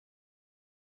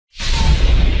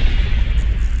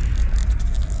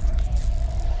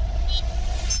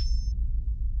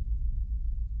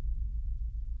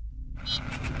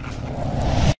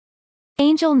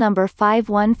Angel number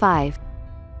 515.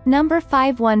 Number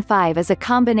 515 is a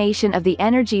combination of the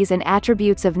energies and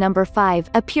attributes of number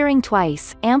 5, appearing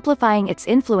twice, amplifying its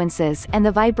influences, and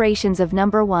the vibrations of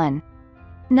number 1.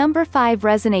 Number 5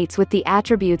 resonates with the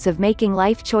attributes of making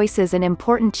life choices and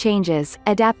important changes,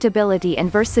 adaptability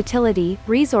and versatility,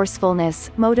 resourcefulness,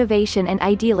 motivation and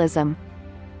idealism.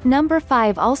 Number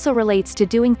 5 also relates to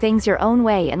doing things your own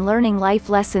way and learning life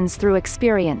lessons through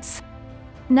experience.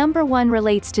 Number 1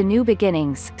 relates to new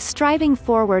beginnings, striving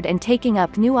forward and taking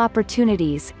up new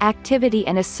opportunities, activity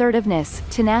and assertiveness,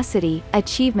 tenacity,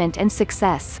 achievement and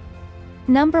success.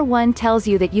 Number 1 tells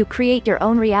you that you create your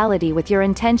own reality with your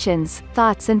intentions,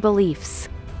 thoughts and beliefs.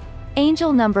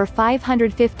 Angel number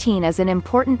 515 is an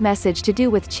important message to do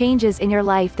with changes in your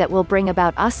life that will bring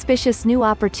about auspicious new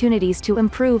opportunities to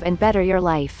improve and better your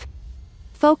life.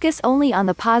 Focus only on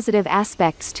the positive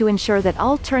aspects to ensure that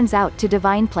all turns out to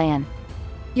divine plan.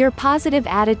 Your positive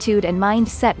attitude and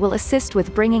mindset will assist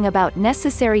with bringing about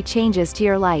necessary changes to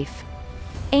your life.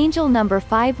 Angel number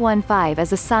 515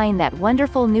 is a sign that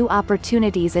wonderful new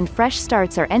opportunities and fresh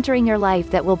starts are entering your life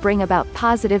that will bring about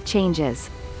positive changes.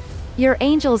 Your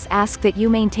angels ask that you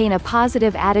maintain a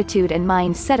positive attitude and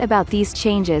mindset about these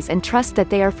changes and trust that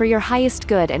they are for your highest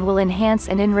good and will enhance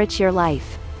and enrich your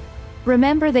life.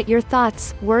 Remember that your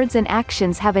thoughts, words and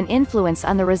actions have an influence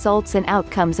on the results and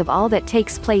outcomes of all that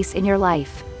takes place in your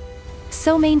life.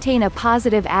 So maintain a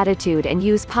positive attitude and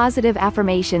use positive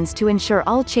affirmations to ensure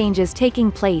all changes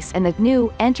taking place and the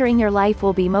new, entering your life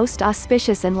will be most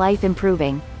auspicious and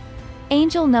life-improving.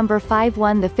 Angel number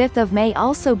 51. The 5th of May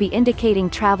also be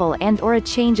indicating travel and/or a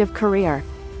change of career.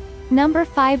 Number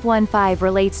 515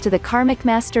 relates to the karmic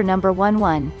master number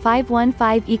 11,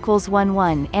 515 equals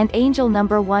 11, and angel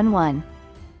number 11.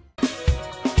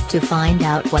 To find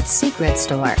out what secret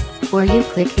store, where you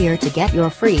click here to get your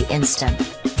free instant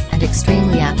and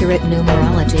extremely accurate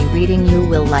numerology reading. You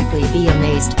will likely be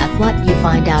amazed at what you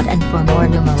find out, and for more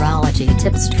numerology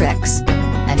tips, tricks,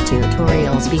 and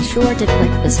tutorials, be sure to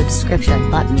click the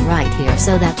subscription button right here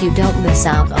so that you don't miss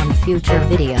out on future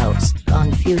videos.